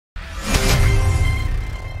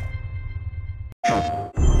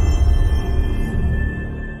It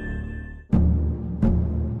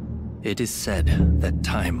is said that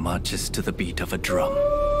time marches to the beat of a drum.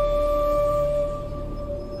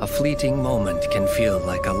 A fleeting moment can feel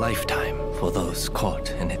like a lifetime for those caught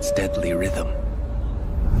in its deadly rhythm.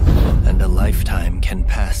 And a lifetime can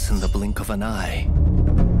pass in the blink of an eye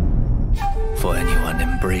for anyone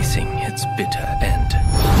embracing its bitter end.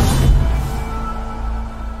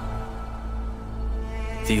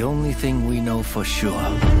 The only thing we know for sure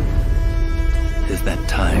is that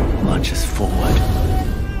time marches forward.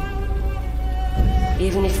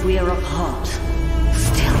 Even if we are apart,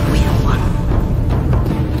 still we are one.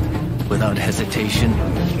 Without hesitation,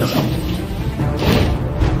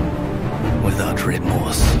 without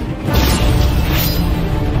remorse.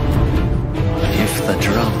 If the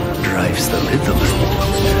drum drives the rhythm,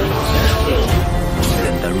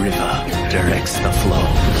 then the river directs the flow.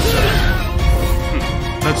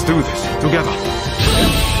 Let's do this, together.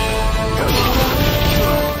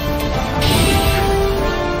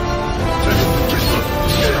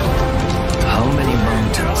 How many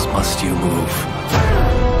mountains must you move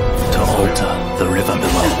to alter the river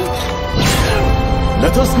below?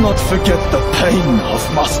 Let us not forget the pain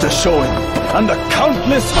of Master Shoin and the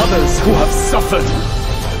countless others who have suffered.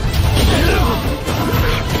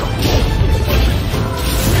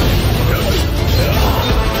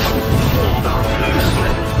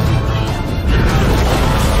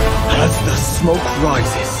 As the smoke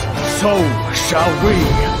rises, so shall we.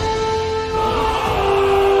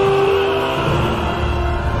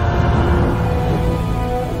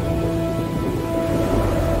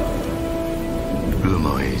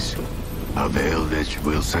 A village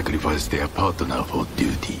will sacrifice their partner for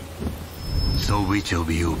duty. So which of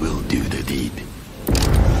you will do the deed?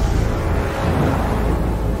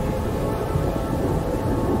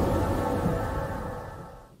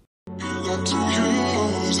 Let